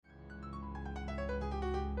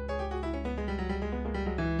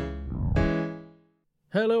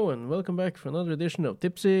Hello and welcome back for another edition of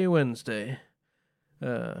Tipsy Wednesday.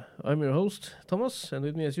 I'm your host, Thomas, and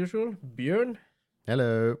with me as usual, Björn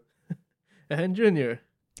Hello. and Junior.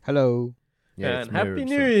 Hello. Yeah, And Happy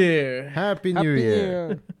New Year! Happy New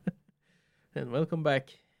Year. And welcome back,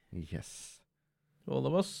 Yes. all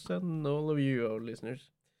of us and all of you, our listeners.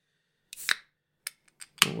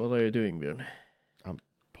 What are you doing, Björn?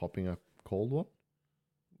 Popping a cold one.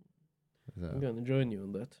 I'm gonna join you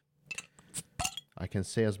on that. I can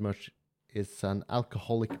say as much. It's an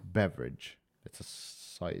alcoholic beverage. It's a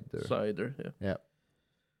cider. Cider, yeah. Yeah.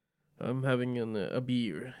 I'm having a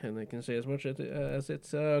beer, and I can say as much as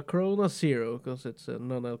it's a Corona Zero, because it's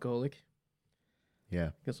non-alcoholic.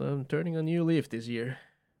 Yeah. Because I'm turning a new leaf this year.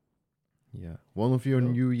 Yeah. One of your Oh.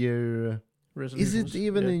 New Year. Is Resolutions, it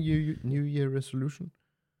even yeah. a New Year resolution?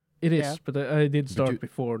 It is, Yeah. but I did But start you-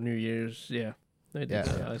 before New Year's. Yeah, I did.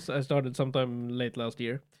 Yeah. I started sometime late last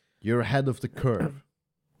year. You're ahead of the curve.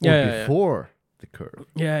 Yeah, Or yeah, yeah. before the curve.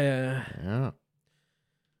 Yeah. Yeah.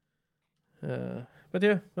 But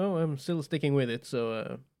yeah, no, I'm still sticking with it.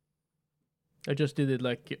 So I just did it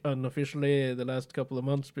like unofficially the last couple of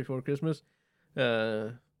months before Christmas.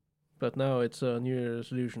 But now it's a New Year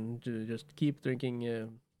resolution to just keep drinking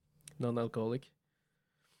non-alcoholic.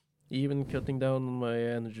 Even cutting down on my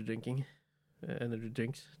energy drinking, energy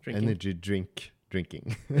drinks drinking. Energy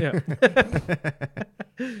drinking. Yeah.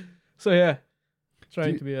 So yeah,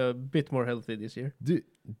 trying Do- to be a bit more healthy this year.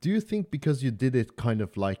 Do you think because you did it kind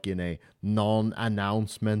of like in a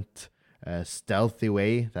non-announcement, stealthy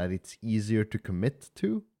way that it's easier to commit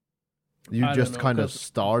to? You I don't just know, kind of 'cause-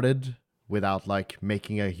 started without like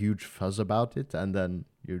making a huge fuzz about it, and then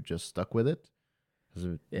you're just stuck with it. Is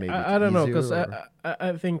it maybe I don't know, easier, because or-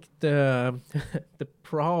 I think the the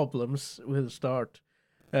problems will start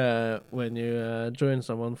when you join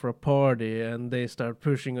someone for a party and they start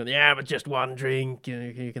pushing on. Yeah, but just one drink.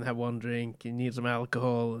 You can have one drink. You need some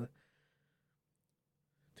alcohol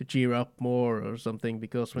to cheer up more or something.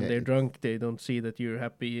 Because when Yeah, they're it's- drunk, they don't see that you're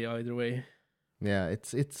happy either way. Yeah,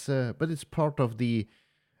 but it's part of the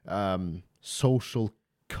social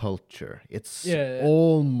culture. It's Yeah.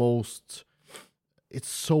 almost, it's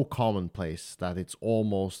so commonplace that it's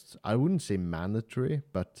almost, I wouldn't say mandatory,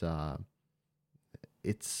 but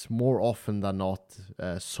it's more often than not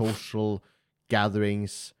social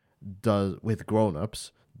gatherings does with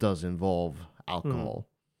grown-ups does involve alcohol.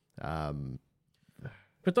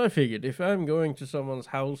 But I figured if I'm going to someone's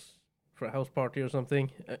house for a house party or something,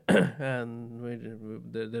 and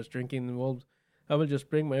there's drinking involved, I will just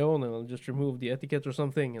bring my own and I'll just remove the etiquette or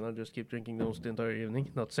something, and I'll just keep drinking those the entire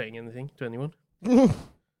evening, not saying anything to anyone.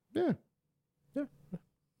 Yeah.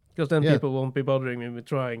 Because then Yeah. people won't be bothering me with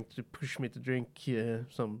trying to push me to drink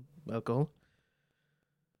some alcohol.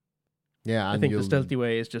 Yeah, I and think the you'll- stealthy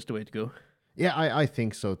way is just the way to go. Yeah, I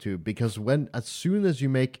think so too. Because as soon as you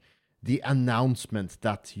make the announcement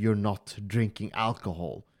that you're not drinking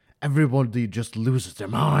alcohol, everybody just loses their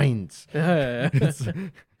minds. It's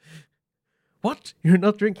What? You're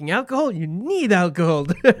not drinking alcohol? You need alcohol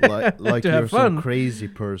like to you're have fun. some crazy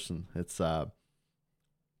person. It's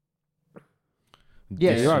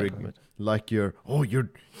Yeah, you are. like you're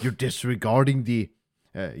disregarding the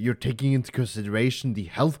you're taking into consideration the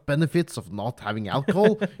health benefits of not having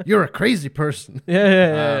alcohol. You're a crazy person.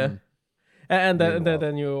 Yeah. Um, And meanwhile-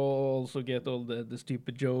 then you also get all the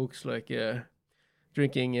stupid jokes like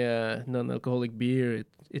drinking non-alcoholic beer.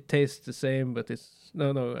 It tastes the same, but it's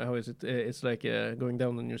no. How is it? It's like going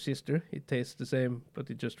down on your sister. It tastes the same, but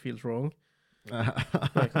it just feels wrong.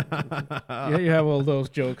 Yeah, you have all those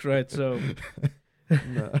jokes, right? So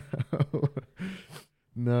No.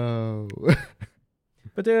 No.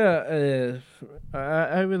 but yeah,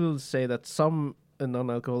 I will say that some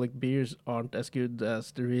non-alcoholic beers aren't as good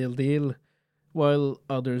as the real deal, while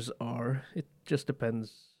others are. It just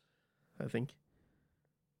depends, I think.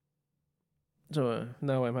 So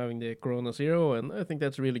now I'm having the Corona Zero, and I think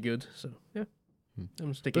that's really good. So yeah, Hmm.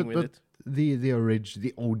 I'm sticking But- with but- it.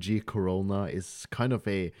 the OG Corona is kind of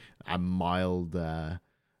a mild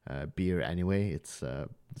beer anyway. It's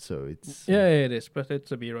so it's Yeah, it is, but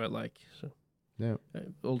it's a beer I like. So yeah.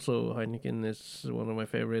 also Heineken is one of my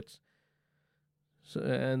favorites. So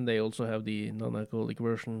and they also have the non-alcoholic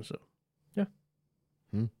version. So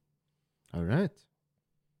All right.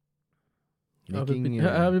 I will, be, Making,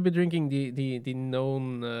 I will be drinking the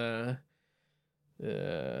known the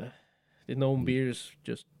known Mm. beers,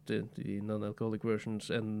 just the non-alcoholic versions,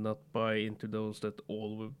 and not buy into those that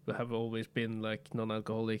all have always been like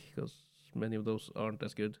non-alcoholic, because many of those aren't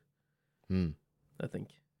as good. I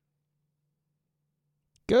think.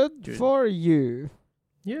 Good Good. for you.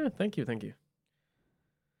 Yeah, thank you.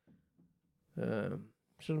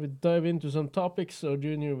 Shall we dive into some topics? Or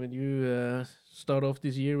Junior, will you start off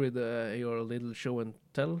this year with your little show and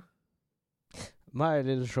tell? My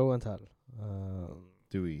little show and tell.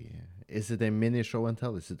 Is it a mini show and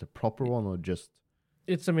tell? Is it a proper one or just?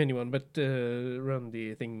 It's a mini one, but run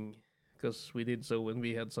the thing, because we did so when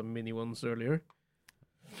we had some mini ones earlier.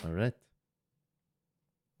 All right.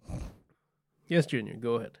 Yes, Junior,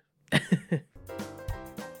 go ahead.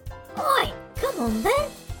 Oi, come on then.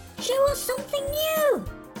 Show us something new.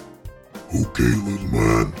 Okay, little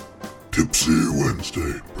man. Tipsy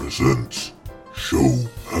Wednesday presents Show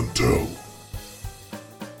and Tell.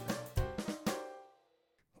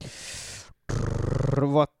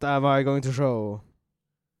 What am I going to show?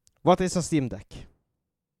 What is a Steam Deck?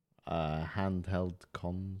 Handheld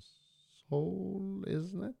console,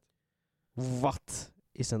 isn't it? What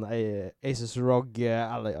is an Asus ROG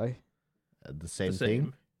Ally? The same The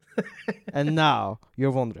thing. And now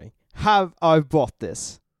you're wondering, have I bought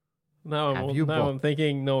this? Now Have you bought- I'm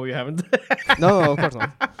thinking, no, you haven't. No, of course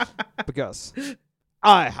not. Because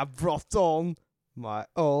I have brought on my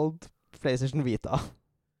old PlayStation Vita.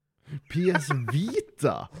 PS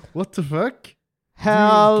Vita. What the fuck?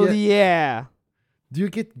 Hell get- yeah! Do you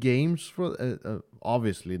get games for?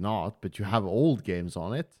 Obviously not, but you have old games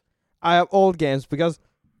on it. I have old games because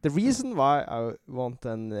the reason why I want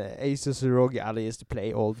an Asus ROG Ally is to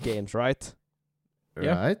play old games, right?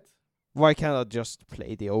 Yeah. Right? Why can't I just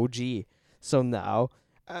play the OG? So now,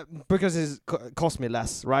 because it cost me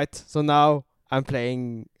less, right? So now I'm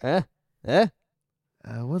playing. What's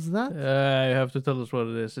that? You have to tell us what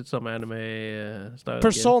it is. It's some anime style. game.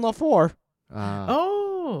 Persona 4.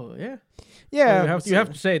 Oh, yeah. Yeah, You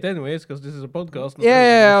have to say it anyways, because this is a podcast. not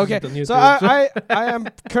Yeah, this is okay. on YouTube, So I am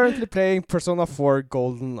currently playing Persona 4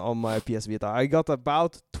 Golden on my PS Vita. I got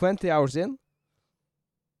about 20 hours in.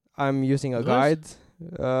 I'm using a Nice. guide.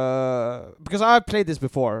 Because I played this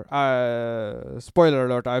before. Spoiler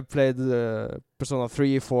alert, I played Persona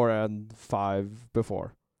 3, 4, and 5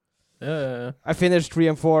 before. I finished 3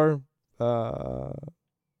 and 4.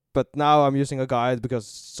 But now I'm using a guide because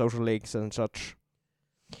social links and such.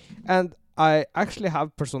 And I actually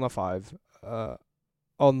have Persona 5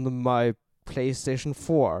 on my PlayStation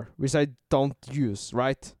 4, which I don't use,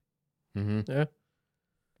 right? Mm-hmm. yeah.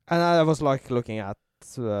 And I was like looking at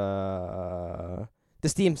the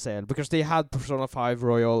Steam sale because they had Persona 5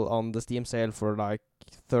 Royal on the Steam sale for like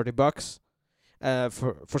 $30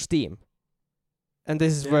 for Steam. And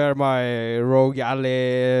this is Yeah. where my Rogue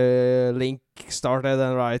Ally link started,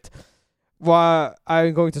 and right, well,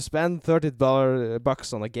 I'm going to spend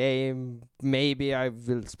 $30 on a game. Maybe I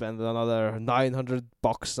will spend another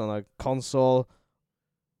 $900 on a console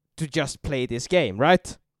to just play this game,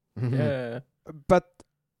 right? Yeah. But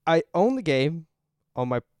I own the game on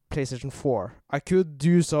my PlayStation 4. I could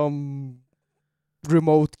do some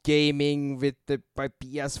remote gaming with my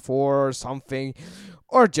PS4 or something,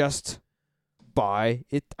 or just buy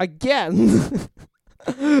it again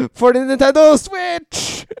for the Nintendo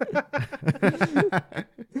Switch.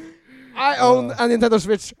 I own a Nintendo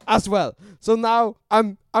Switch as well, so now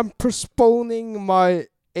I'm postponing my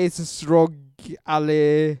Asus ROG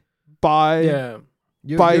Ally buy. Yeah.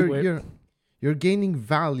 By- You're gaining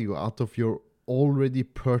value out of your already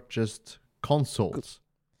purchased consoles.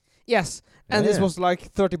 Yes, and this Yeah. was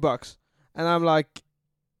like $30, and I'm like,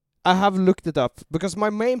 I have looked it up because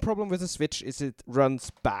my main problem with the Switch is it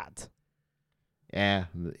runs bad. Yeah,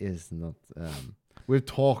 is not. We've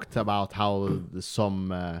talked about how some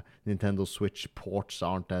Nintendo Switch ports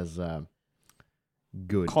aren't as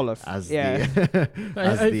good Colorful. as Yeah. the.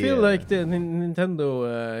 I feel like the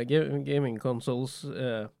Nintendo gaming consoles,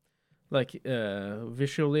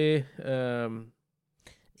 visually,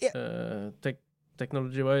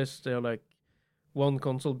 technology-wise, they're like one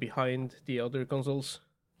console behind the other consoles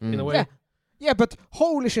in a way. Yeah. Yeah, but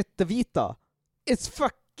holy shit, the Vita, it's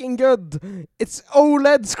fucking good. It's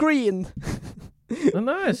OLED screen. Oh,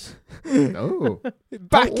 nice. Oh,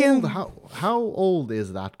 Back in how old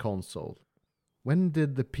is that console? When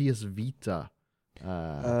did the PS Vita?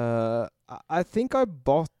 I think I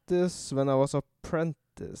bought this when I was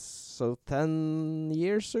apprentice, so 10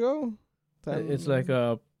 years ago. It's like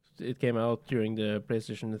it came out during the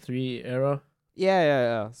PlayStation 3 era.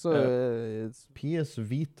 Yeah. So it's PS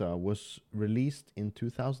Vita was released in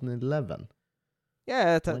 2011.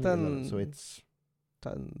 10, so it's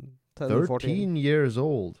 10, 13 14. years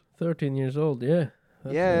old. 13 years old, yeah.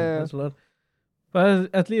 Yeah. That's a lot. But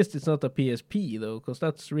at least it's not a PSP, though, because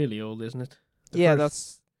that's really old, isn't it? The Yeah,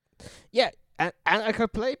 first- and I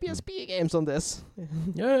could play PSP games on this.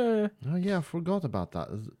 Yeah. Oh yeah, I forgot about that.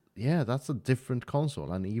 Yeah, that's a different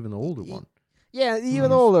console, an even older one. Yeah,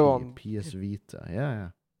 even older one. PS Vita. Yeah.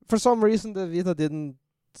 For some reason, the Vita didn't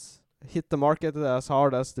hit the market as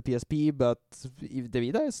hard as the PSP, but the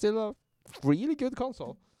Vita is still a really good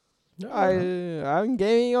console. I'm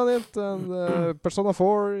gaming on it, and Persona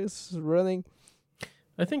 4 is running.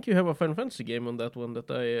 I think you have a Final Fantasy game on that one that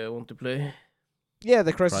I want to play. Yeah,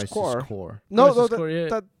 the Crisis Core. Core. No, Crisis Core,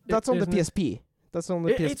 yeah. that's on the Isn't it? PSP. That's on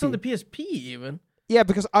the PSP. It's on the PSP even. Yeah,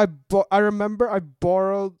 because I remember I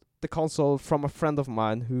borrowed the console from a friend of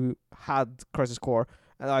mine who had Crisis Core,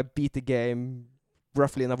 and I beat the game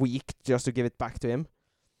roughly in a week just to give it back to him.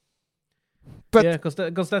 But yeah,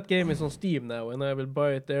 because that game is on Steam now, and I will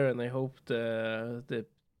buy it there, and I hope the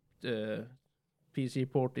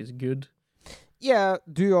PC port is good. yeah,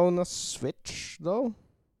 do you own a Switch though?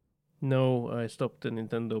 No, I stopped the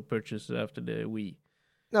Nintendo purchase after the Wii.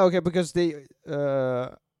 No, okay, because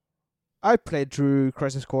I played through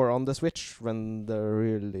Crisis Core on the Switch when the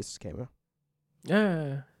release came out.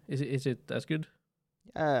 Yeah, is it as good?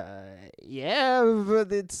 Yeah,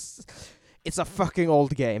 but it's a fucking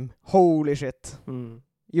old game. Holy shit.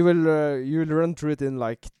 You will run through it in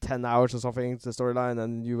like 10 hours or something, the storyline,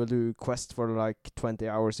 and you will do quest for like 20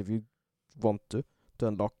 hours if you want to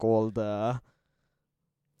unlock all the...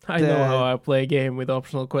 I know how I play a game with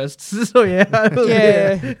optional quests, so yeah, I will be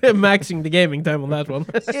maxing the gaming time on that one.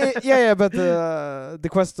 yeah, but the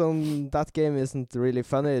quest on that game isn't really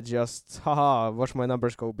funny. It's just, haha, watch my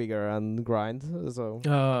numbers go bigger and grind. So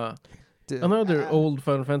another old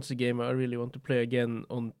Final Fantasy game I really want to play again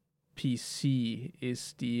on PC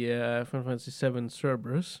is the Final Fantasy VII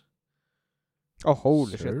Cerberus. Oh,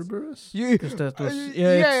 holy shit. Cerberus? Because that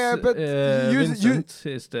was but Vincent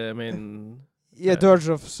is the main. Yeah, Dirge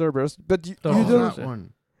of Cerberus, but you Dirge.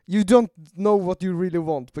 don't you don't know what you really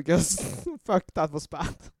want because fuck, that was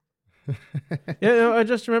bad. Yeah, no, I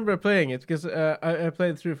just remember playing it because I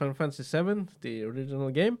played through Final Fantasy VII, the original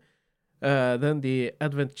game. Then the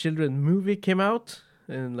Advent Children movie came out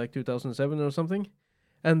in like 2007 or something,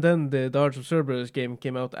 and then the Dirge of Cerberus game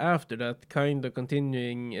came out after that, kind of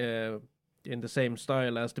continuing in the same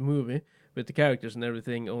style as the movie with the characters and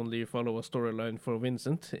everything. Only you follow a storyline for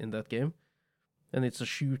Vincent in that game. And it's a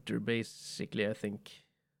shooter, basically, I think.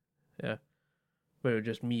 Yeah. Where you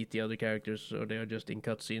just meet the other characters, or they are just in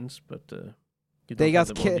cutscenes, but you don't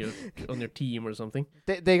have them on your team or something.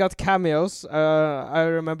 They got cameos. I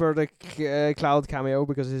remember the Cloud cameo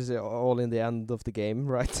because it's all in the end of the game,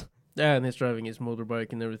 right? Yeah, and he's driving his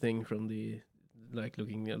motorbike and everything from the... like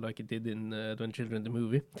looking like it did in Advent Children, the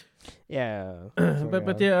movie. Yeah.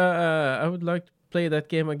 But yeah, I would like to play that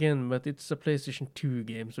game again, but it's a PlayStation 2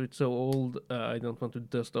 game, so it's so old. I don't want to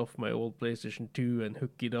dust off my old PlayStation 2 and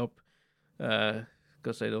hook it up,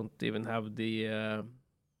 because I don't even have the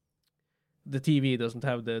TV doesn't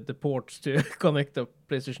have the ports to connect up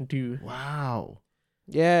PlayStation 2. Wow.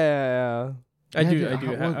 Yeah. I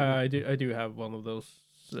do have one of those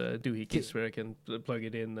doohickeys where I can plug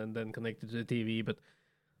it in and then connect it to the TV, but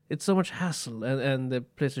it's so much hassle, and the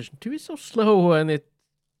PlayStation 2 is so slow, and it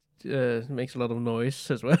makes a lot of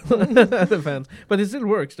noise as well. The fans, but it still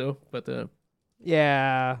works though. But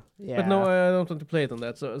yeah. But no, I don't want to play it on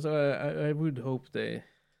that. So I would hope they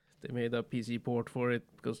made a PC port for it,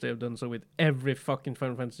 because they have done so with every fucking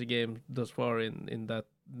Final Fantasy game thus far in that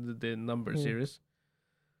the number series.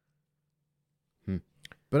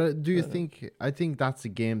 But do you think? I think that's a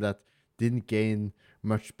game that didn't gain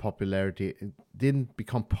much popularity. It didn't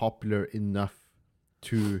become popular enough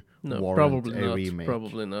to warrant a remake.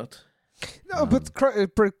 Probably not. No, but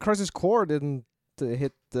Crisis Core didn't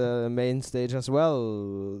hit the main stage as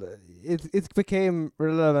well. It became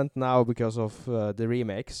relevant now because of the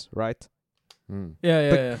remakes, right?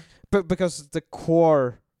 Yeah. But because the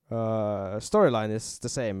core storyline is the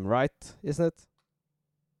same, right? Isn't it?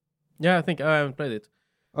 Yeah, I think I haven't played it.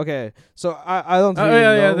 Okay, so I don't really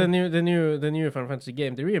know. Yeah, the new Final Fantasy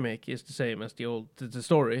game, the remake is the same as the old the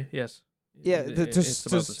story. Yes. Yeah,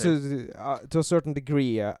 to a certain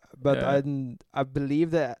degree, but Yeah. I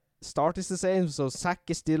believe the start is the same. So Zack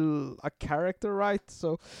is still a character, right?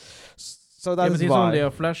 So that But is he's why. only a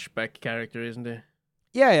flashback character, isn't he?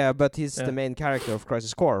 Yeah, but he's Yeah. the main character of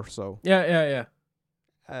Crisis Core. So Yeah.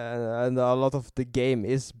 and a lot of the game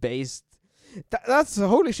is based. That's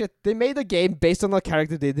holy shit. They made a game based on a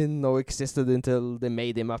character they didn't know existed until they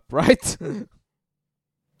made him up, right?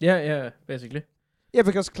 Yeah, basically. Yeah,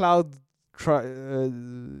 because Cloud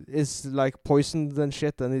is like poisoned and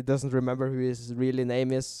shit, and he doesn't remember who his really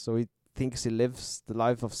name is, so he thinks he lives the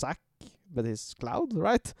life of Zack, but he's Cloud,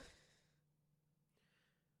 right?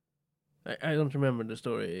 I don't remember the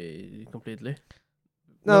story completely.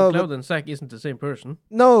 No, Cloud and Zack isn't the same person.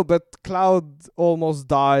 No, but Cloud almost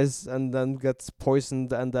dies and then gets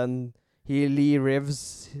poisoned, and then he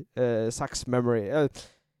relives Zack's memory.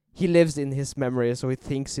 He lives in his memory, so he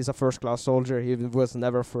thinks he's a first-class soldier. He was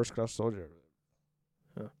never a first-class soldier.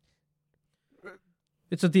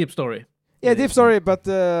 It's a deep story. Yeah, deep story, but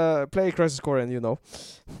play Crisis Core and you know.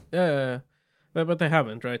 Yeah, but I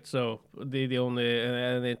haven't, right? So the only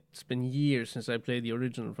and it's been years since I played the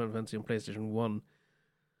original Final Fantasy on PlayStation 1.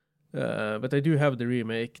 But I do have the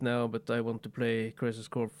remake now, but I want to play Crisis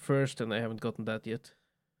Core first, and I haven't gotten that yet.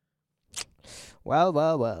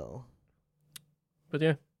 Well. But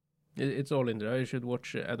yeah, it's all in there. I should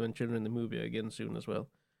watch Advent Children the movie again soon as well.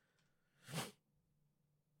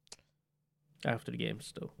 After the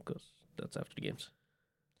games, though, because that's after the games.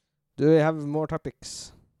 Do we have more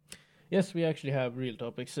topics? Yes, we actually have real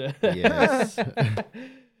topics. Yes.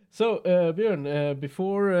 So, Björn,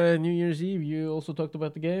 before New Year's Eve, you also talked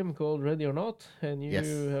about the game called Ready or Not, and you Yes.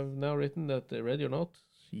 have now written that Ready or Not,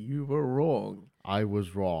 you were wrong. I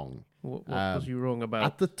was wrong. What was you wrong about?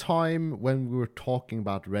 At the time when we were talking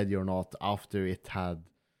about Ready or Not, after it had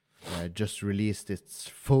just released its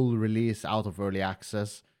full release out of early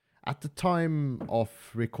access, at the time of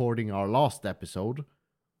recording our last episode,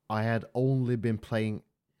 I had only been playing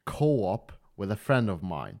co-op with a friend of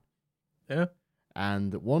mine. Yeah?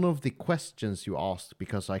 And one of the questions you asked,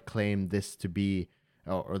 because I claimed this to be,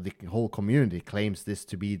 or the whole community claims this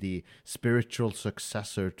to be the spiritual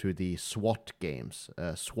successor to the SWAT games,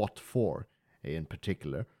 SWAT 4 in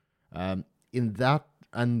particular. In that,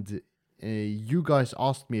 and you guys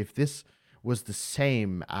asked me if this was the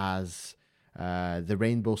same as the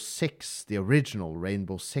Rainbow Six, the original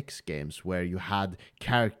Rainbow Six games, where you had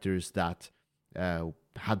characters that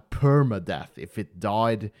had permadeath.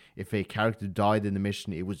 If a character died in the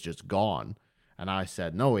mission, it was just gone. And I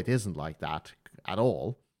said, no, it isn't like that at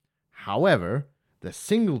all. However, the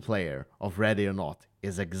single player of Ready or Not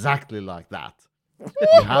is exactly like that.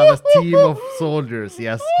 You have a team of soldiers,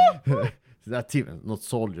 yes. That team, not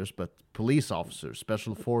soldiers, but police officers,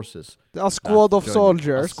 special forces. A squad of join you.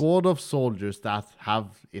 soldiers. A squad of soldiers that have,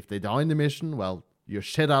 if they die in the mission, well, you're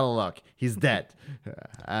shit out of luck. He's dead.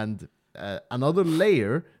 And another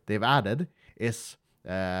layer they've added is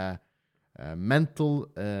mental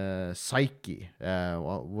psyche.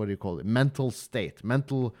 What do you call it? Mental state,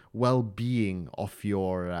 mental well-being of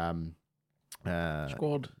your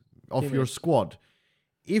Squad. of your squad.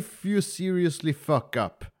 If you seriously fuck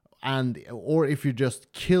up, or if you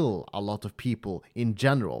just kill a lot of people in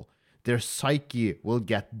general, their psyche will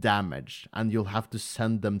get damaged, and you'll have to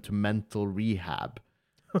send them to mental rehab.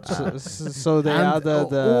 So they And-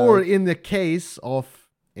 added... or in the case of,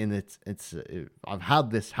 I've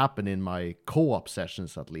had this happen in my co-op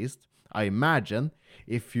sessions at least. I imagine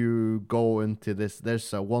if you go into this,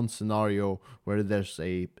 there's one scenario where there's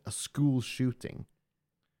a school shooting,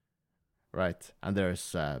 right? And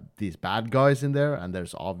there's these bad guys in there, and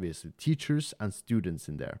there's obviously teachers and students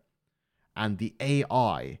in there. And the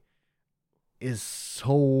AI is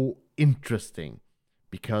so interesting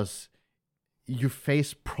because you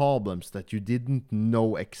face problems that you didn't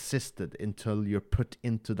know existed until you're put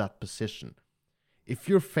into that position. If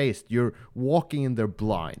you're walking in there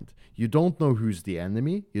blind, you don't know who's the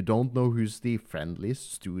enemy, you don't know who's the friendly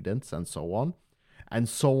students, and so on. And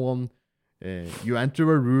so on, you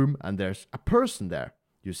enter a room and there's a person there.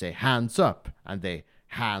 You say, hands up, and they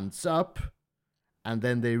hands up, and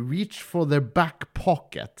then they reach for their back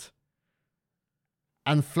pocket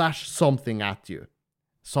and flash something at you.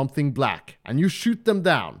 Something black, and you shoot them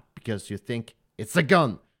down because you think it's a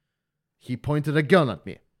gun. He pointed a gun at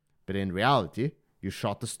me, but in reality, you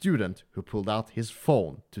shot the student who pulled out his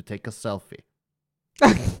phone to take a selfie.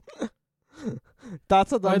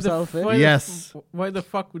 That's a dumb selfie. Yes. Why the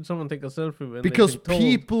fuck would someone take a selfie when Because they've been told?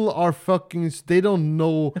 people are fucking, they don't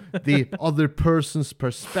know the other person's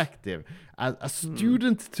perspective. A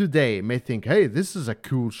student today may think, hey, this is a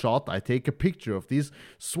cool shot. I take a picture of these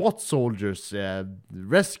SWAT soldiers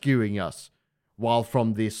rescuing us. While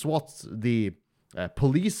from the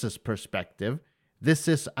police's perspective, this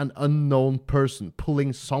is an unknown person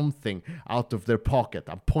pulling something out of their pocket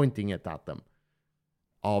and pointing it at them.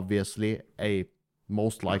 Obviously,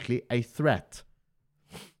 most likely a threat.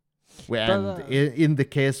 And in the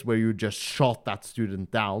case where you just shot that student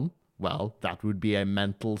down, well, that would be a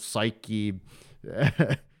mental psyche.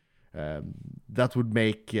 That would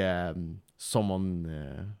make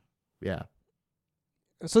someone, yeah.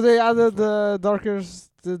 So they added the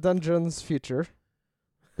Darkest Dungeons feature.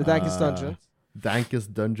 The Darkest Dungeon.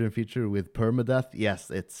 Darkest Dungeon feature with permadeath. Yes,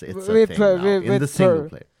 it's a With thing per- now, with- in with the single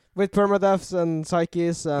player. With permadeaths and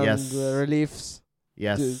psyches and Yes. reliefs.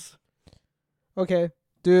 Yes. Okay.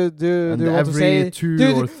 Do And you want to every say it? 2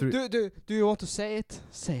 do, or do, 3 do you want to say it?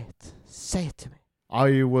 Say it. Say it to me.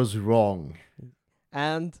 I was wrong.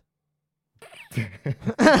 And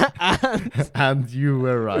And you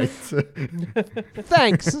were right.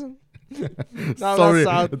 thanks. Sorry,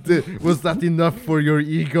 that's was that enough for your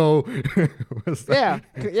ego? Was that-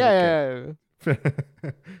 Yeah.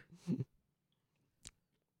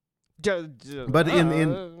 But in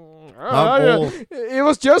it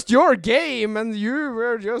was just your game, and you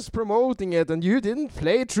were just promoting it, and you didn't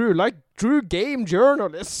play like true game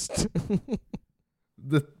journalist.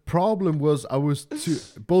 The problem was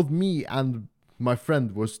both me and my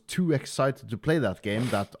friend was too excited to play that game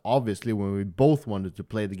that obviously when we both wanted to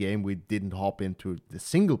play the game, we didn't hop into the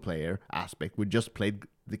single player aspect. We just played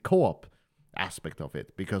the co-op aspect of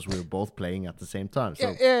it because we were both playing at the same time.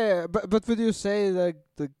 So Yeah, but would you say the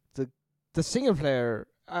single player?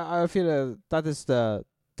 I feel that is the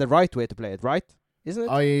right way to play it, right? Isn't it?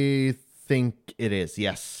 I think it is,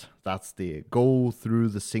 yes. That's the go through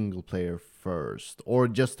the single player first, or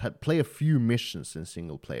just play a few missions in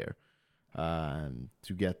single player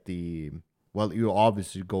to get the. Well, you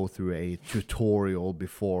obviously go through a tutorial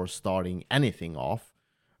before starting anything off,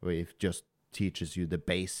 where it just teaches you the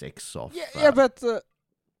basics of. But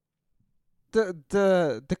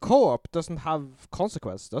the co-op doesn't have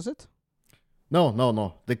consequence, does it?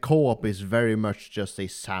 No. The co-op is very much just a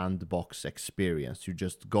sandbox experience. You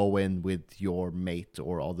just go in with your mate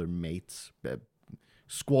or other mates,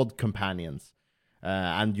 squad companions,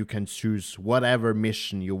 and you can choose whatever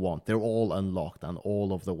mission you want. They're all unlocked, and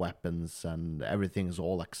all of the weapons and everything is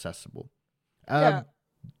all accessible.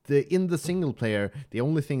 In the single player, the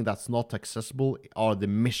only thing that's not accessible are the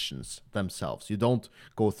missions themselves. You don't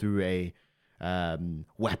go through a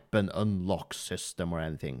weapon unlock system or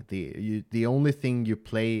anything. The only thing you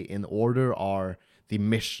play in order are the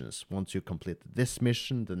missions. Once you complete this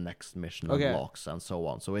mission, the next mission unlocks, and so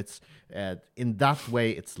on. So it's in that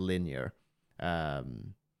way it's linear,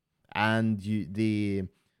 and the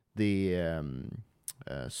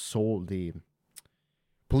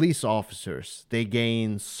police officers, they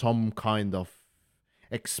gain some kind of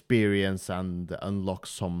experience and unlock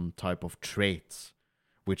some type of traits,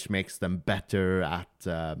 which makes them better at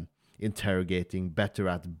interrogating, better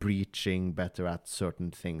at breaching, better at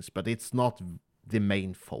certain things. But it's not the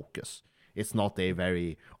main focus. It's not a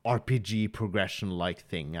very RPG progression-like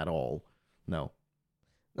thing at all. No.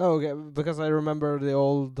 No, okay, because I remember the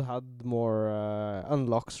old had more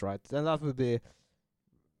unlocks, right? And that would be...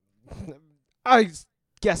 I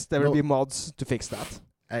guess there will be mods to fix that.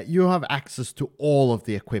 You have access to all of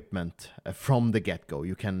the equipment from the get-go.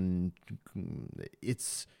 You can...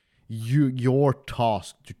 It's your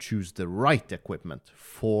task to choose the right equipment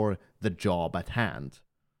for the job at hand.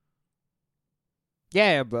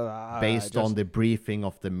 Yeah, but... based on the briefing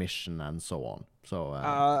of the mission and so on. So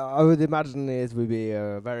I would imagine it would be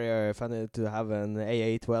very funny to have an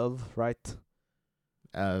AA-12, right?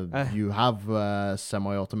 You have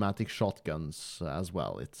semi-automatic shotguns as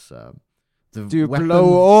well. It's do you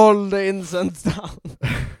blow all the incense down?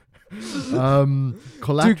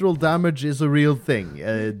 Collateral damage is a real thing.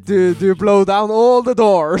 Do you blow down all the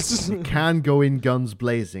doors? You can go in guns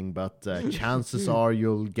blazing, but chances are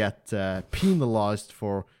you'll get penalized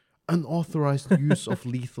for unauthorized use of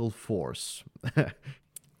lethal force.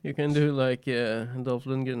 You can do like Dolph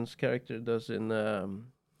Lundgren's character does in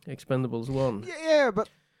Expendables 1. Yeah, but...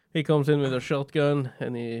 He comes in with a shotgun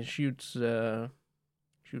and he shoots a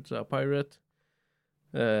pirate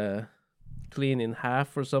clean in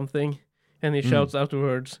half or something, and he shouts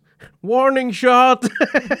afterwards, "Warning shot!"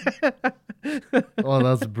 Oh,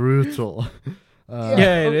 that's brutal.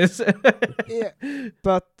 Yeah, it is. Yeah,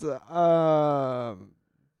 but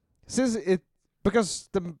since because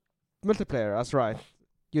the multiplayer, that's right,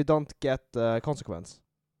 you don't get consequence.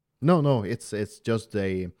 No, it's just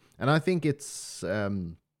a, and I think it's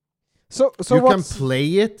so you can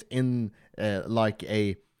play it in like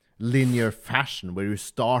a linear fashion where you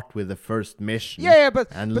start with the first mission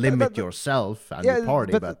and limit yourself and the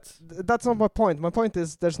party, but that's not my point. My point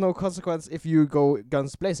is there's no consequence if you go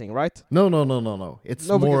guns blazing, right? No. It's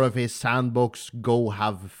more of a sandbox, go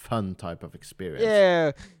have fun type of experience.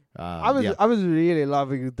 Yeah. I was really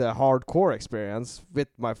loving the hardcore experience with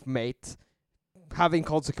my mate, having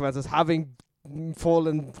consequences, having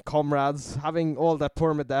fallen comrades, having all that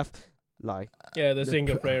permadeath, like the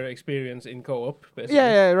single player experience in co-op, basically.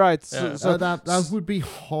 Yeah, right. So that would be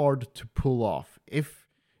hard to pull off. If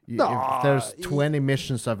If there's No, 20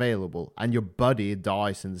 missions available and your buddy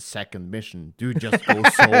dies in the second mission, do you just go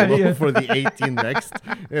solo Yeah. for the 18 next?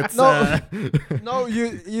 It's No. No,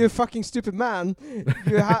 you fucking stupid man.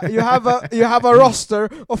 You have a roster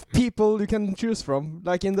of people you can choose from,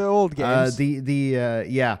 like in the old games.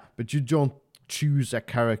 yeah, but you don't choose a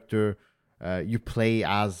character. You play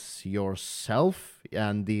as yourself,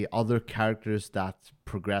 and the other characters that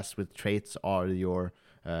progress with traits are your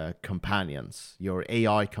companions, your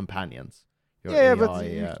AI companions, your Yeah, AI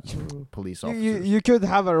but police you, officers. you could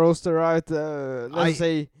have a roster, right?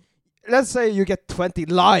 Let's say you get 20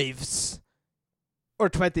 lives or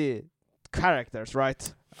 20 characters,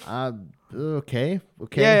 right? Okay,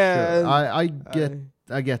 Yeah, sure.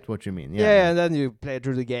 I get what you mean. Yeah, and then you play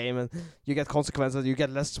through the game, and you get consequences. You get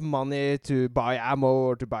less money to buy ammo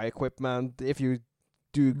or to buy equipment if you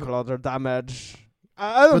do collateral damage.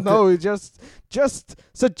 I don't But know. Just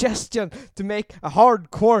suggestion to make a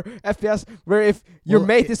hardcore FPS where if your Well,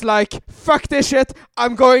 mate is like, "Fuck this shit!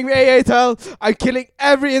 I'm going AATL. I'm killing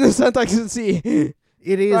every innocent I can see."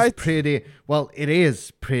 It is Right. it is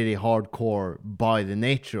pretty hardcore by the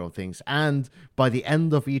nature of things, and by the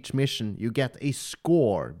end of each mission, you get a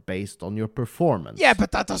score based on your performance. Yeah, but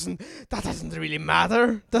that doesn't really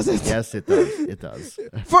matter, does it? Yes, it does. It does.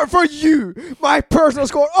 For you, my personal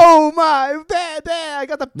score. Oh my, there, I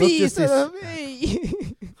got a piece just of me.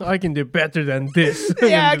 I can do better than this.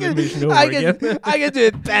 Yeah, I And do the can, mission over I again. can, I can do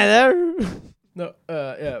it better. No,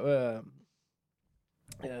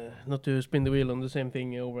 not to spin the wheel on the same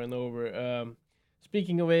thing over and over.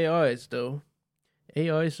 Speaking of AIs, though,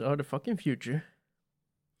 AIs are the fucking future.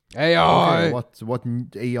 AI. Okay, what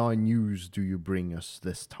AI news do you bring us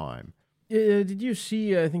this time? Did you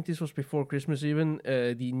see? I think this was before Christmas, even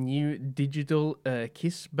the new digital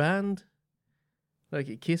Kiss band.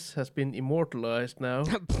 Like Kiss has been immortalized now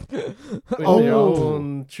with their Oh.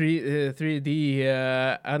 own 3D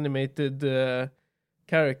animated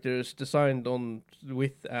characters designed on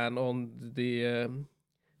with and on the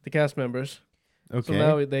cast members. Okay. So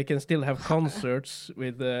now they can still have concerts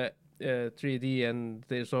with 3D and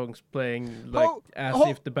their songs playing like as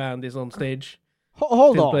if the band is on stage,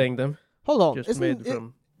 Hold still on. playing them. Hold on. Just made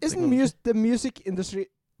from Isn't technology. the music industry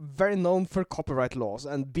very known for copyright laws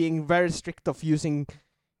and being very strict of using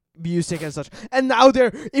music and such? And now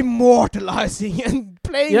they're immortalizing and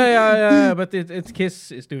playing. Yeah, but it's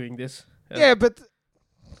Kiss is doing this. Yeah, but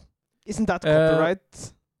isn't that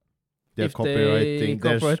copyright? They're if they copywriting.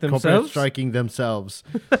 They're copyright copyright themselves? striking themselves.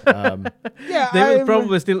 Yeah, They will I'm-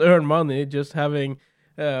 probably still earn money just having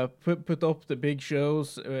put up the big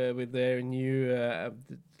shows with their new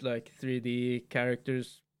like 3D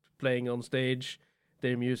characters playing on stage,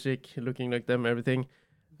 their music looking like them, everything.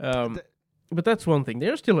 But that's one thing.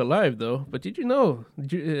 They're still alive though. But did you know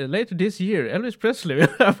later this year Elvis Presley will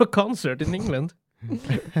have a concert in England?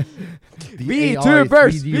 The AI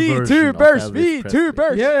VTubers, 3D version of VTubers, Elvis Presley.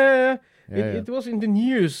 VTubers. Yeah. Yeah. It was in the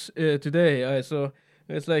news today. I saw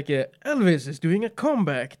it's like Elvis is doing a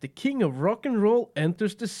comeback. The king of rock and roll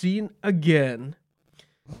enters the scene again.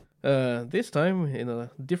 This time in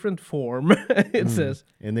a different form. It says.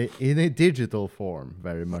 in a digital form,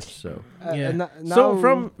 very much so. Yeah. Now,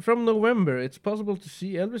 So from November, it's possible to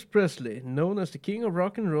see Elvis Presley, known as the king of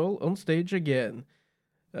rock and roll, on stage again.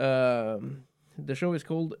 The show is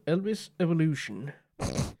called Elvis Evolution.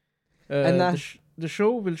 The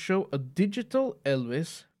show will show a digital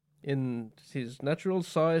Elvis in his natural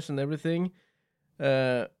size and everything.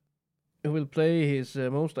 He will play his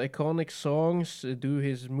most iconic songs, do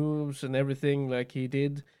his moves and everything like he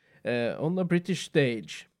did on a British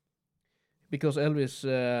stage. Because Elvis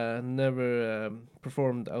never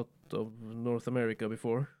performed out of North America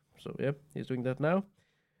before. So, yeah, he's doing that now.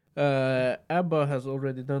 ABBA has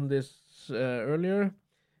already done this earlier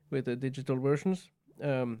with the digital versions.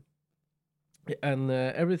 And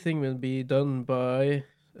everything will be done by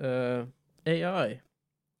AI.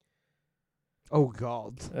 Oh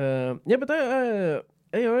God. Yeah, but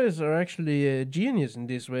AIs are actually genius in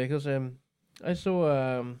this way, because I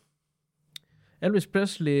saw Elvis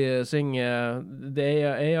Presley sing. The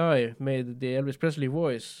AI made the Elvis Presley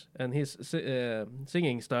voice and his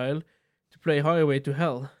singing style to play Highway to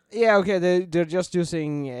Hell. Yeah, okay, they're just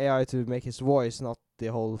using AI to make his voice, not the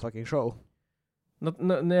whole fucking show.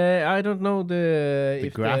 I don't know The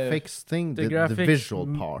if graphics thing, the the graphics, visual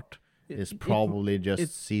part it- is it- probably just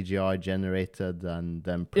it's- CGI generated and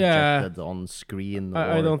then Yeah. projected on screen.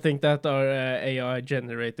 I or- don't think that are AI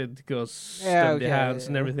generated, because Yeah, then okay, the hands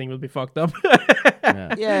and yeah. everything will be fucked up.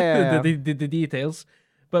 Yeah. Yeah. the details,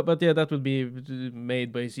 but yeah, that will be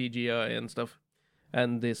made by CGI and stuff,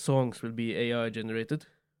 and the songs will be AI generated.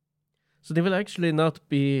 So they will actually not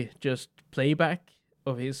be just playback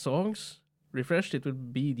of his songs refreshed. It will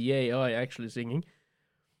be the AI actually singing.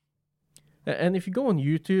 And if you go on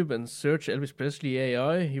YouTube and search Elvis Presley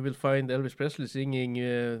AI, you will find Elvis Presley singing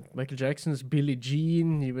Michael Jackson's Billie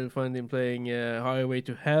Jean. You will find him playing Highway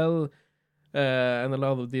to Hell and a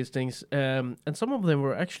lot of these things. And some of them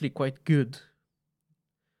were actually quite good.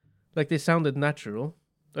 Like they sounded natural.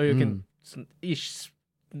 Or you can ish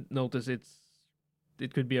notice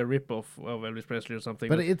it could be a rip-off of Elvis Presley or something.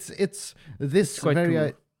 But it's this quite very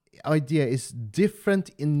cool. idea is different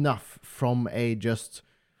enough from a just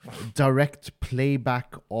direct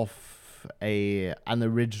playback of an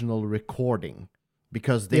original recording,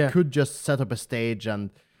 because they could just set up a stage and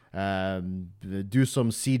do some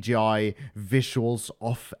CGI visuals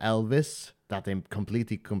of Elvis that they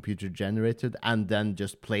completely computer generated, and then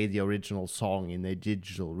just play the original song in a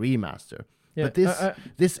digital remaster. Yeah, But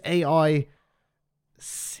this AI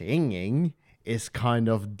singing is kind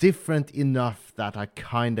of different enough that I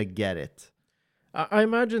kind of get it. I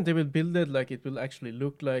imagine they will build it like it will actually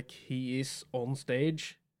look like he is on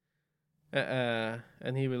stage,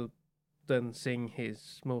 and he will then sing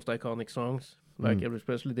his most iconic songs, like Elvis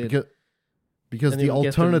Presley did. Because And the you'll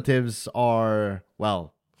get to- alternatives are,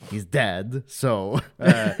 well, he's dead, so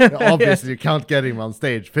obviously you can't get him on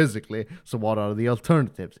stage physically. So what are the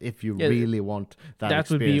alternatives if you Yeah, really want that That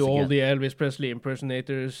would be experience all again? the Elvis Presley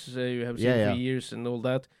impersonators you have seen Yeah, for years and all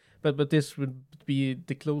that. But this would be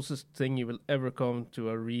the closest thing you will ever come to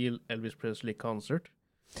a real Elvis Presley concert.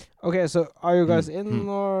 Okay, so are you guys in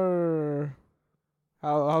or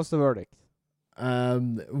how's the verdict?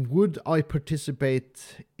 Would I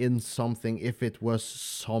participate in something if it was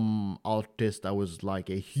some artist I was like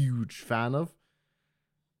a huge fan of?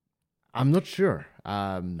 I'm not sure.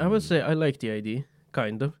 I would say I like the idea,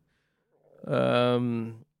 kind of.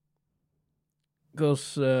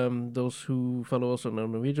 Because those who follow us on our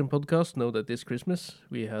Norwegian podcast know that this Christmas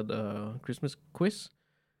we had a Christmas quiz.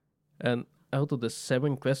 And out of the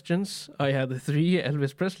 7 questions, I had 3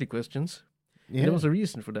 Elvis Presley questions. yeah. And there was a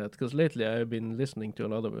reason for that, because lately I've been listening to a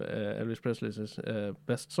lot of Elvis Presley's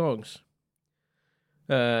best songs.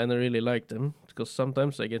 And I really like them, because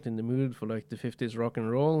sometimes I get in the mood for like the 50s rock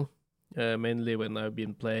and roll, mainly when I've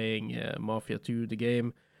been playing Mafia 2, the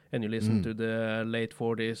game, and you listen to the late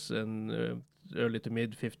 40s and early to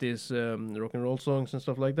mid 50s rock and roll songs and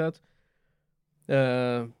stuff like that.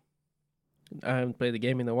 I haven't played the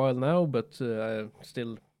game in a while now, but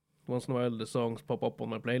still, once in a while the songs pop up on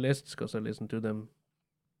my playlists because I listened to them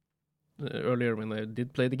earlier when I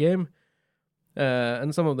did play the game.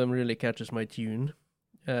 And some of them really catches my tune.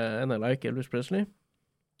 And I like Elvis Presley.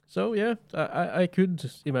 So yeah, I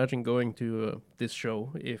could imagine going to this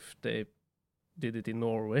show if they did it in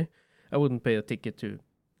Norway. I wouldn't pay a ticket to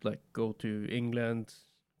like go to England,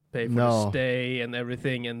 pay for the stay and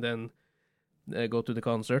everything, and then go to the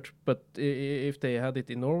concert. But if they had it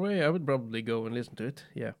in Norway, I would probably go and listen to it.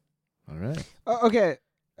 Yeah. All right. Okay,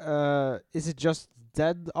 is it just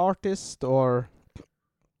dead artist or?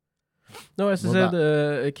 No, as I Well,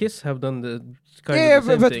 said, Kiss have done the kind Yeah, of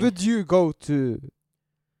the same but thing. would you go to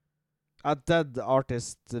a dead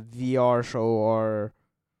artist VR show or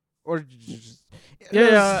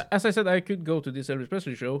Yeah, as I said, I could go to this Elvis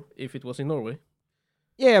Presley show if it was in Norway.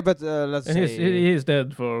 yeah, but let's And say he is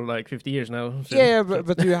dead for like 50 years now. So, yeah,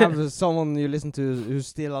 but you have someone you listen to who's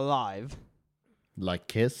still alive. Like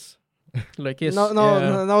Kiss. like Kiss.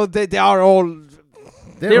 No, they are all.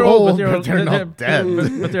 They're old, old, but they're not dead.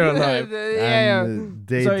 but they're alive. Yeah. And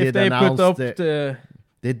they So did if they announce put up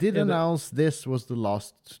they did yeah, announce this was the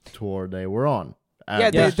last tour they were on. Yeah,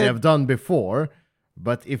 which they- they have done before.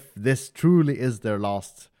 But if this truly is their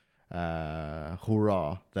last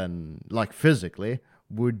hurrah, then like physically,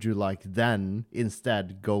 would you like then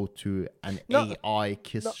instead go to an No, AI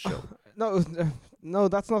Kiss no, show? No,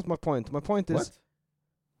 that's not my point. My point is, What?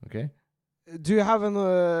 Okay. do you have an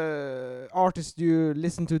artist you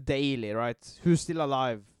listen to daily, right? Who's still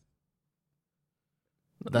alive?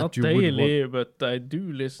 That not you would daily, but I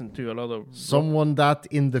do listen to a lot of Someone that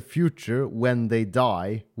in the future, when they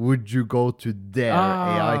die, would you go to their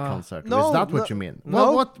AI concert? no, is that no, what you mean?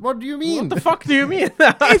 no. What do you mean? What the fuck do you mean?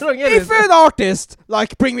 I don't get If it. an artist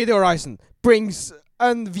like Bring Me the Horizon brings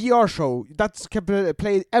a VR show that's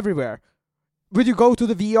played everywhere, would you go to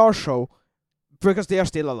the VR show because they are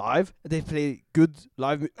still alive? They play good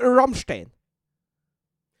live. Rammstein.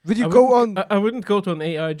 Would you go on? I wouldn't go to an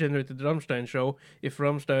AI-generated Rammstein show if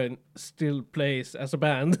Rammstein still plays as a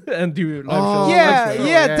band and do live Oh, shows. yeah, so,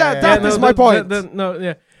 yeah, yeah, that yeah. is my point. No,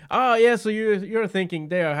 yeah. Ah, yeah. So you're thinking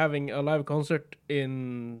they are having a live concert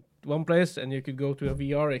in one place, and you could go to a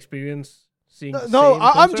VR experience sing. No, same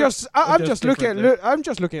I'm concert, just or I'm just looking differently? I'm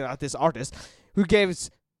just looking at this artist who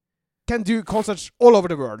can do concerts all over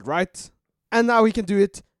the world, right? And now he can do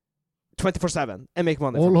it 24/7 and make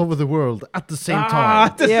money. All from over the world at the same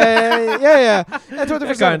Ah, time. it. Yeah. And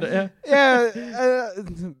 24/7. Kinda, yeah.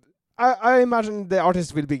 Yeah. I imagine the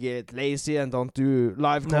artist will be get lazy and don't do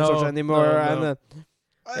live concerts No, anymore, no, and no.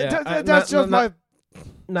 Yeah, that's just my.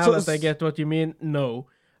 Now So that I s- get what you mean, no.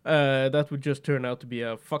 That would just turn out to be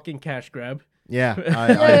a fucking cash grab. Yeah, Yeah, I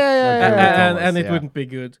yeah, agree with and Thomas, it yeah. wouldn't be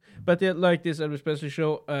good. But yeah, like this Elvis Presley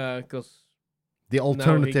show, because The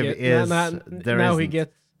alternative is there now he isn't.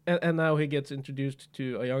 gets and now he gets introduced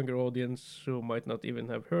to a younger audience who might not even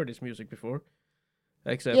have heard his music before,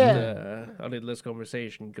 except Yeah. a little less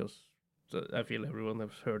conversation. Because I feel everyone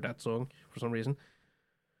has heard that song for some reason.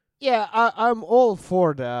 Yeah, I'm all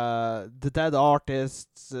for the dead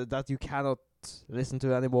artists that you cannot listen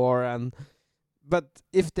to anymore, but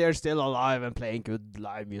if they're still alive and playing good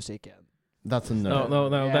live music, and That's a No, no.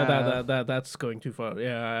 no, Yeah. that's going too far.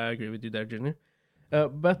 Yeah, I agree with you there, Junior.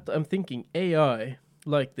 But I'm thinking AI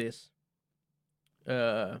like this,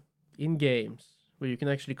 in games where you can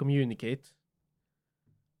actually communicate.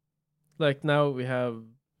 Like now we have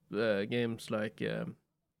games like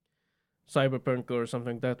Cyberpunk or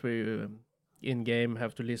something like that, where you in game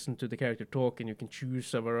have to listen to the character talk, and you can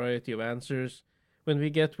choose a variety of answers. When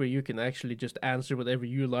we get where you can actually just answer whatever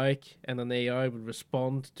you like, and an AI will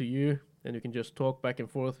respond to you, and you can just talk back and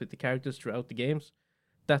forth with the characters throughout the games,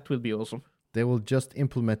 that will be awesome. They will just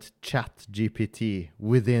implement Chat GPT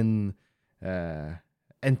within There's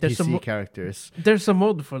NPC some characters. There's a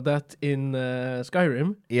mod for that in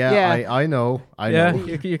Skyrim. Yeah, Yeah. I know. I Yeah, know.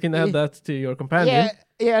 you can add that to your companion.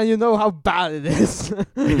 yeah, and you know how bad it is.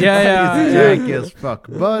 Yeah. It's janky as fuck,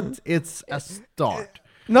 but it's a start.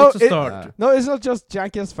 No, It's a start. no, it's not just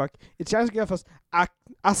janky as fuck. It's janky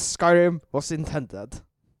as Skyrim was intended.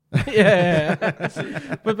 Yeah.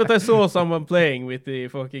 But I saw someone playing with the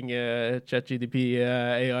fucking ChatGPT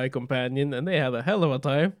AI companion, and they had a hell of a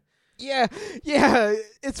time. Yeah,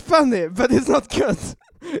 it's funny, but it's not good. It's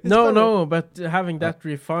funny. No, but having that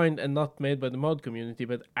refined and not made by the mod community,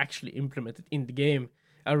 but actually implemented in the game,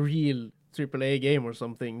 a real AAA game or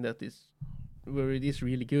something that is where it is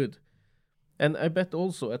really good. And I bet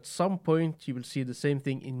also at some point you will see the same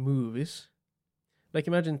thing in movies. Like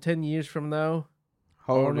imagine 10 years from now,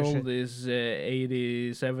 Holy Arnold shit. is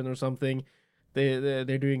 87 or something.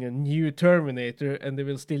 They're doing a new Terminator, and they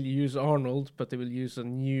will still use Arnold, but they will use a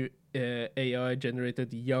new AI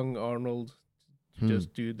generated young Arnold to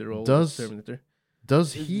just do the role Does- of Terminator.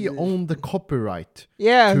 Does he own the copyright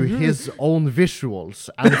Yeah. to his own visuals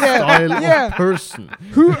and style yeah. of person?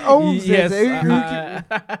 Who owns Yes, it?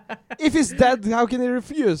 If he's dead, how can he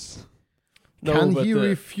refuse? No, Can but, he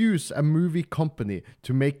refuse a movie company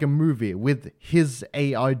to make a movie with his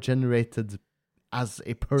AI generated as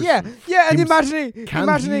a person? Yeah, and Hims- Can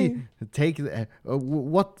imagining. he take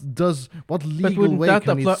what legal wouldn't way that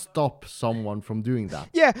can he apply- stop someone from doing that?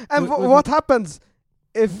 Yeah, and Would- what happens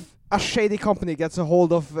if a shady company gets a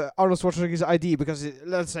hold of Arnold Schwarzenegger's ID because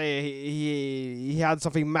let's say he had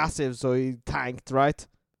something massive, so he tanked, right?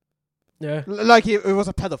 yeah. Like he was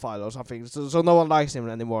a pedophile or something, so no one likes him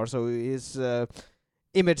anymore. So his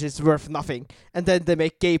image is worth nothing, and then they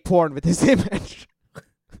make gay porn with his image.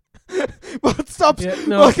 What stops? Yeah,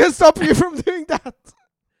 no. What can stop you from doing that?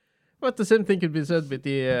 But the same thing could be said with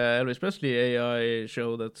the Elvis Presley AI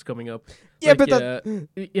show that's coming up. Yeah, Like, but that,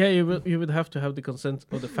 yeah, you would have to have the consent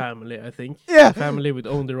of the family, I think. yeah, The family would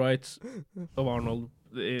own the rights of Arnold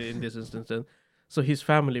in this instance, then. So his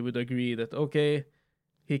family would agree that okay,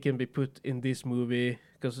 he can be put in this movie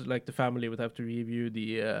because like the family would have to review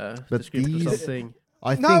the But script or these- something.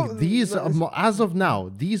 I No, think these are, as of now,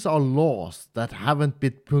 these are laws that haven't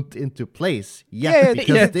been put into place yet Yeah,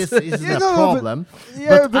 because yet. this isn't Yeah, a no, but- problem.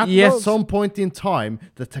 yeah, but at yes. some point in time,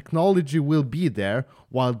 the technology will be there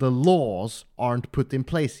while the laws aren't put in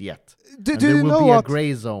place yet. do And you there will know be what? a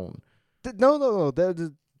gray zone. No.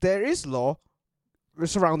 There is law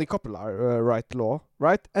surrounding copyright law,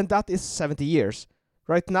 right? And that is 70 years.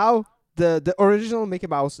 Right now, the original Mickey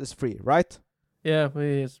Mouse is free, right? Yeah, but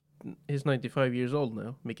he's 95 years old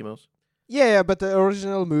now, Mickey Mouse. Yeah, but the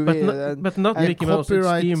original movie. But not and Mickey Mouse, it's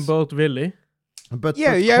copyright- Steamboat Willie. But,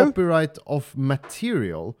 Yeah, but yeah. copyright of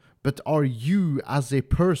material, but are you as a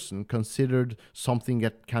person considered something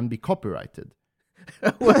that can be copyrighted?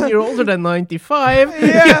 When you're older than 95,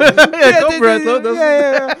 yeah, copyright law doesn't.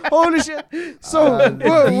 yeah. Holy shit! So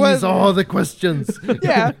These are the questions.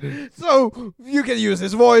 yeah, so you can use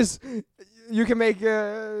his voice. You can make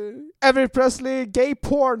Elvis Presley gay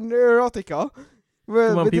porn erotica Well,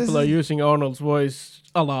 Come on, but this people are is- using Arnold's voice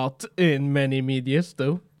a lot in many medias,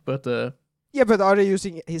 though. But Yeah, but are they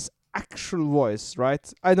using his actual voice,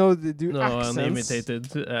 right? I know they do no, accents. an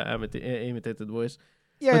imitated voice.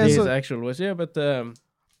 Yeah, but his so actual voice, yeah. But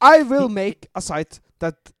I will make a site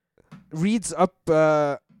that reads up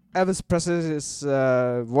Elvis Presley's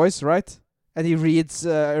voice, right? And he reads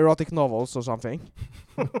erotic novels or something.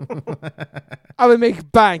 I will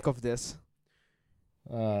make bank of this.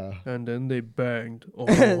 and then they banged.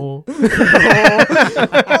 Oh.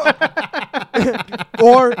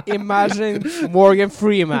 Or imagine Morgan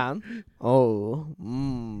Freeman. Oh,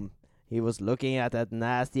 he was looking at that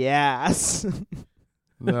nasty ass.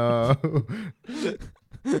 No.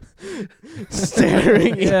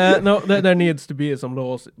 Staring. Yeah, no, there needs to be some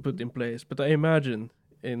laws put in place. But I imagine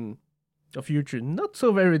in a future not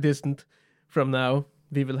so very distant from now,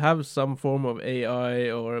 we will have some form of AI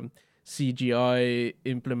or CGI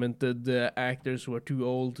implemented actors who are too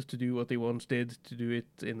old to do what they once did to do it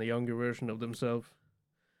in a younger version of themselves.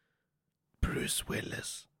 Bruce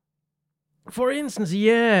Willis. For instance,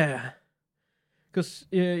 yeah, because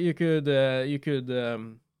you could have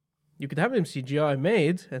him CGI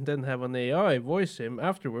made and then have an AI voice him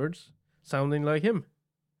afterwards, sounding like him.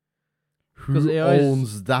 'Cause Who AI is-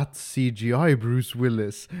 owns that CGI Bruce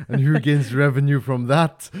Willis? And who gains revenue from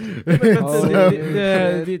that? But Oh,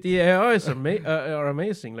 the AIs are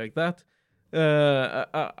amazing like that.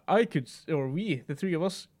 I could, or we, the three of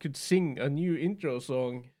us, could sing a new intro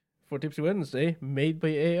song for Tipsy Wednesday made by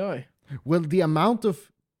AI. Well, the amount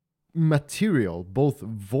of material, both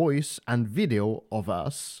voice and video of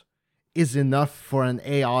us, is enough for an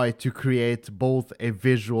AI to create both a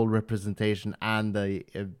visual representation and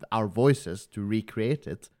our voices to recreate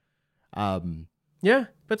it. Yeah,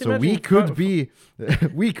 but So imagine we could be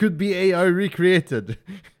we could be AI recreated.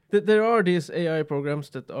 There are these AI programs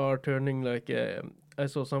that are turning like I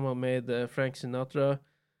saw someone made Frank Sinatra,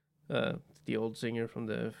 the old singer from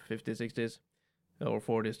the 50s, 60s, or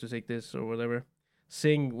 40s to 60s or whatever,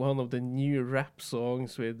 sing one of the new rap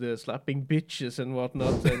songs with slapping bitches and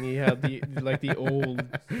whatnot, and he had the old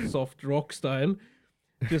soft rock style,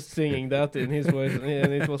 just singing that in his voice,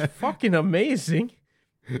 and it was fucking amazing.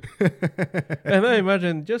 And I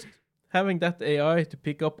imagine just having that AI to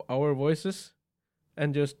pick up our voices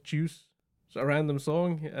and just choose a random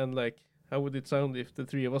song, and like, how would it sound if the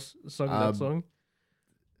three of us sung that song?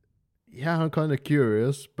 Yeah, I'm kind of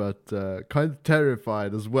curious, but kind of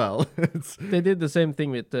terrified as well. They did the same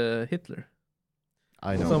thing with Hitler.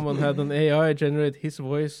 I know. Someone had an AI generate his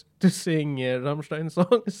voice to sing Rammstein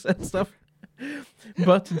songs and stuff.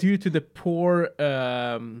 But due to the poor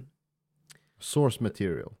Source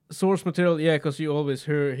material. source material, yeah, because you always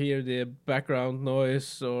hear the background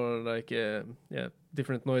noise or like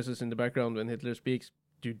different noises in the background when Hitler speaks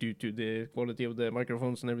due to the quality of the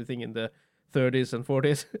microphones and everything in the 30s and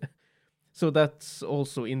 40s. So that's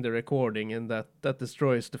also in the recording, and that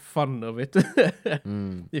destroys the fun of it,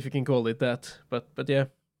 if you can call it that. But yeah,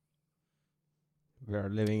 We are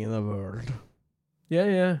living in a world.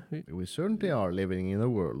 yeah. We certainly are living in a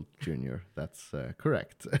world, Junior. That's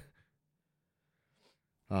correct.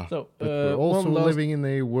 So But we're also one last- living in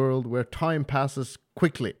a world where time passes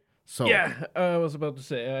quickly. So Yeah, I was about to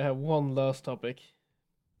say I have one last topic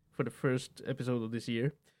for the first episode of this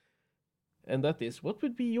year, and that is, what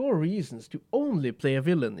would be your reasons to only play a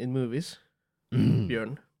villain in movies,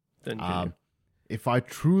 Björn? Then Junior. if I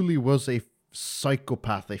truly was a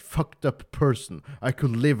psychopath, a fucked up person, I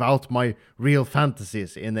could live out my real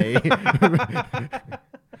fantasies in a.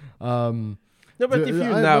 No, but if you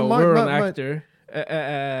I- now my- were my- an my- actor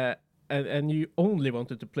and you only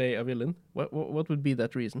wanted to play a villain, what would be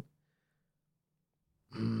that reason?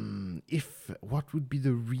 What would be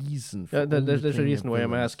the reason? For only There's a playing reason why I'm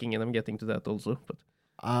villain? asking, and I'm getting to that also. But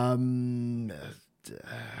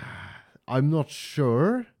I'm not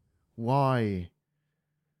sure why.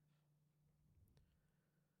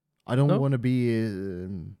 I don't No? want to be.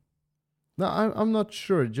 No, I'm not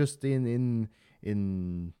sure. Just I'm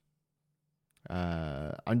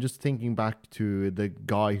just thinking back to the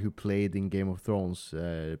guy who played in Game of Thrones,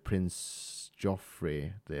 Prince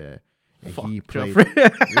Joffrey. He played.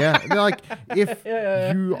 Yeah, like if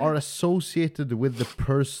you are associated with the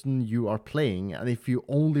person you are playing, and if you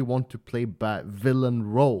only want to play villain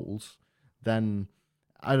roles, then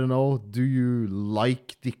I don't know. Do you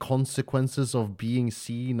like the consequences of being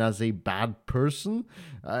seen as a bad person?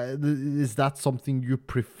 Is that something you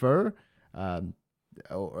prefer?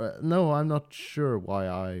 No, I'm not sure why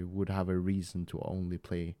I would have a reason to only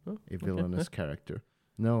play a villainous character.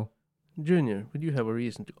 No. Junior, would you have a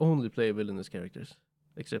reason to only play villainous characters,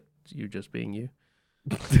 except you just being you?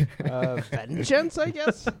 Vengeance, I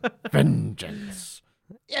guess. Vengeance.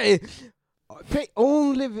 Yeah, play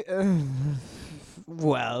only.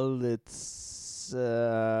 Well, it's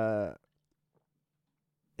the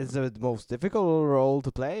most difficult role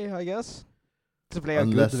to play, I guess. To play a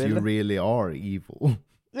Unless good you villain. really are evil.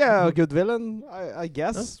 Yeah, a good villain, I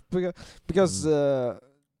guess. Because the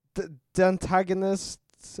antagonist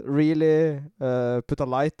really put a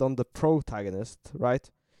light on the protagonist, right?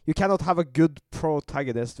 You cannot have a good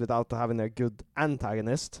protagonist without having a good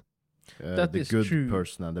antagonist. That the is good true.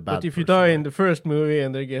 person and the bad But if you person. die in the first movie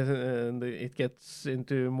and it gets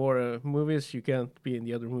into more movies, you can't be in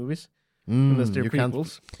the other movies unless they're you can't-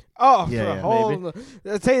 prequels. Oh, Yeah, for a yeah. whole,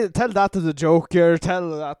 tell that to the Joker. Tell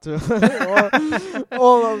that to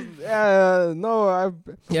all of. No,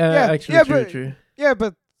 Yeah, actually, yeah, true, but- true. yeah,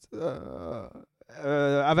 but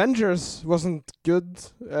Avengers wasn't good.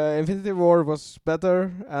 Infinity War was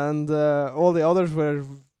better, and all the others were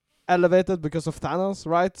elevated because of Thanos,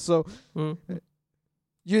 right? So Mm.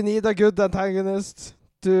 you need a good antagonist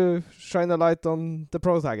to shine a light on the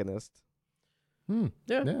protagonist. Yeah,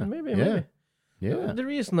 Yeah, maybe, yeah. maybe. Yeah. The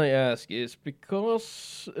reason I ask is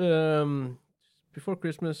because before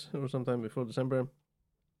Christmas or sometime before December,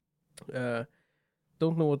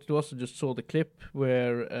 don't know what it was. I just saw the clip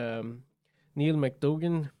where Neil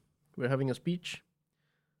McDougall were having a speech.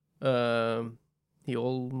 He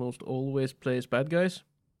almost always plays bad guys.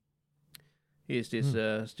 He's this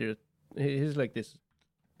he's like this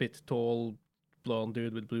bit tall, blonde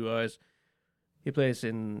dude with blue eyes. He plays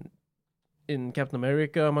in Captain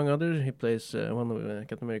America, among others. He plays one of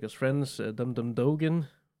Captain America's friends, Dum Dum Dogan.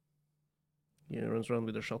 He runs around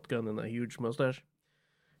with a shotgun and a huge mustache.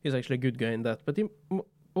 He's actually a good guy in that, but he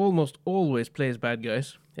almost always plays bad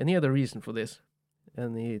guys, and he had a reason for this,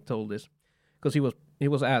 and he told this because he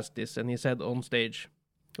was asked this, and he said on stage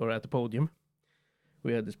or at the podium,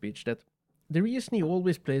 we had the speech that the reason he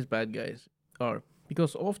always plays bad guys are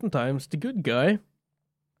because oftentimes the good guy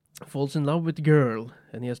falls in love with the girl,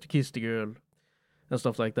 and he has to kiss the girl, and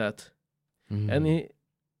stuff like that. And he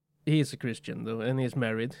is a Christian though, and he's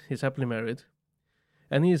married. He's happily married,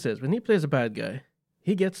 and he says when he plays a bad guy,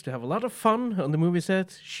 he gets to have a lot of fun on the movie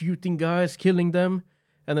set, shooting guys, killing them,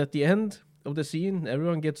 and at the end of the scene,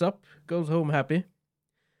 everyone gets up, goes home happy.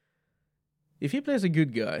 If he plays a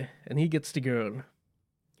good guy and he gets the girl,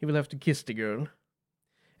 he will have to kiss the girl,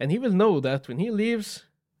 and he will know that when he leaves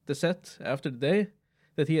the set after the day,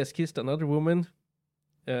 that he has kissed another woman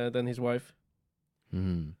than his wife.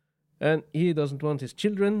 And he doesn't want his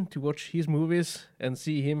children to watch his movies and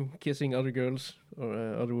see him kissing other girls or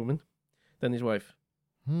other women than his wife.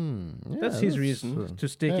 That's his reason to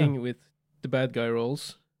sticking with the bad guy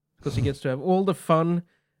roles, because he gets to have all the fun,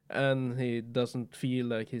 and he doesn't feel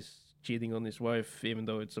like he's cheating on his wife, even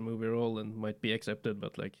though it's a movie role and might be accepted.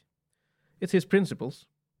 But like, it's his principles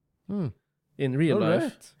in real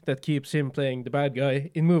life that keeps him playing the bad guy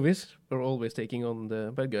in movies, or always taking on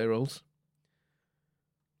the bad guy roles.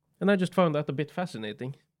 And I just found that a bit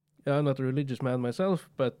fascinating. I'm not a religious man myself,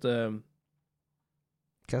 but Can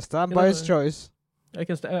stand You by know, his choice. I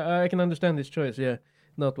can understand his choice. Yeah,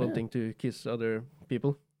 not wanting to kiss other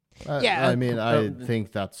people. Yeah, I mean, I uh,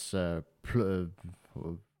 think that's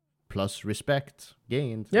plus respect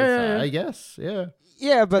gained. Yeah. I guess. Yeah.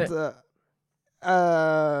 Yeah, but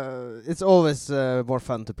it's always more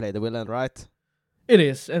fun to play the villain, right? It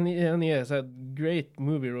is, and he has had great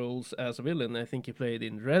movie roles as a villain. I think he played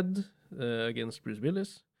in Red against Bruce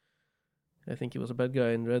Willis. I think he was a bad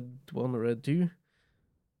guy in Red 1 or Red 2.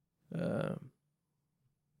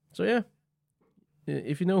 So yeah,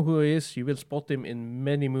 if you know who he is, you will spot him in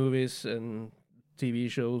many movies and TV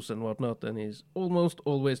shows and whatnot, and he's almost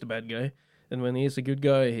always the bad guy. And when he is a good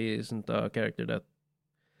guy, he isn't a character that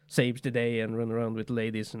saves the day and run around with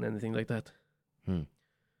ladies and anything like that.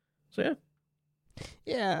 So yeah.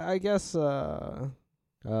 Yeah, I guess the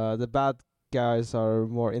bad guys are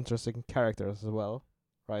more interesting characters as well,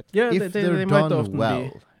 right? Yeah, If they they're might done often well,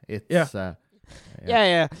 be. it's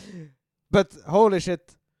Yeah. But holy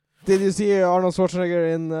shit. Did you see Arnold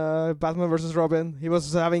Schwarzenegger in Batman vs. Robin? He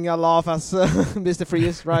was having a laugh as Mr.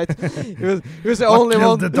 Freeze, right? he was the only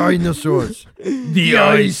one. the dinosaurs. The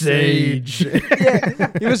Ice Age.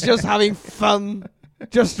 Yeah, he was just having fun.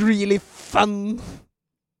 Just really fun.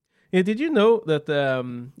 Yeah, did you know that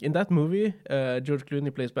in that movie, George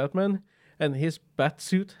Clooney plays Batman, and his bat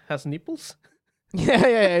suit has nipples?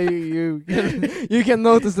 Yeah, you can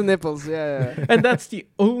notice the nipples, yeah. And that's the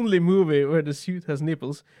only movie where the suit has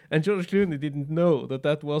nipples, and George Clooney didn't know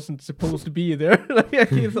that wasn't supposed to be there. Like,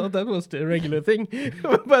 he thought that was the regular thing,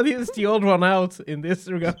 but he's the odd one out in this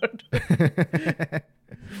regard.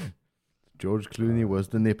 George Clooney was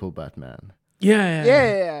the nipple Batman. Yeah.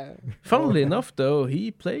 Yeah. Funnily enough, though, he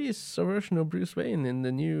plays a version of Bruce Wayne in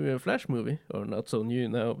the new Flash movie. Or not so new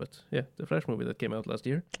now, but yeah, the Flash movie that came out last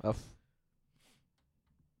year. Oh.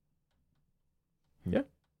 Yeah.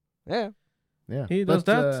 Yeah. Yeah, He does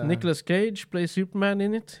but, that. Nicolas Cage plays Superman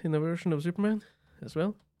in it, in a version of Superman as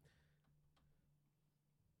well.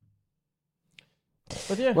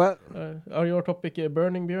 But yeah, Well, are your topic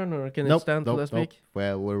burning, Björn, or can it Nope, stand till nope, last nope. week?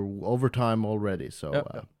 Well, we're over time already, so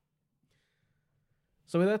Yeah.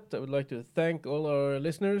 So with that, I would like to thank all our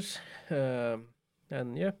listeners.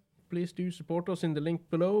 And yeah, please do support us in the link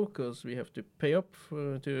below, because we have to pay up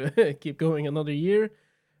to keep going another year.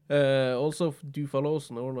 Also, do follow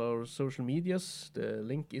us on all our social medias. The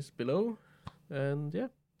link is below. And yeah,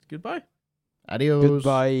 goodbye. Adios.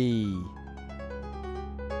 goodbye.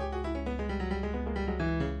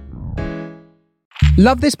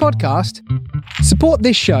 Love this podcast? Support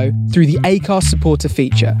this show through the Acast supporter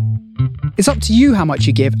feature. It's up to you how much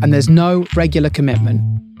you give, and there's no regular commitment.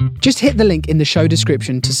 Just hit the link in the show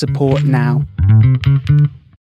description to support now.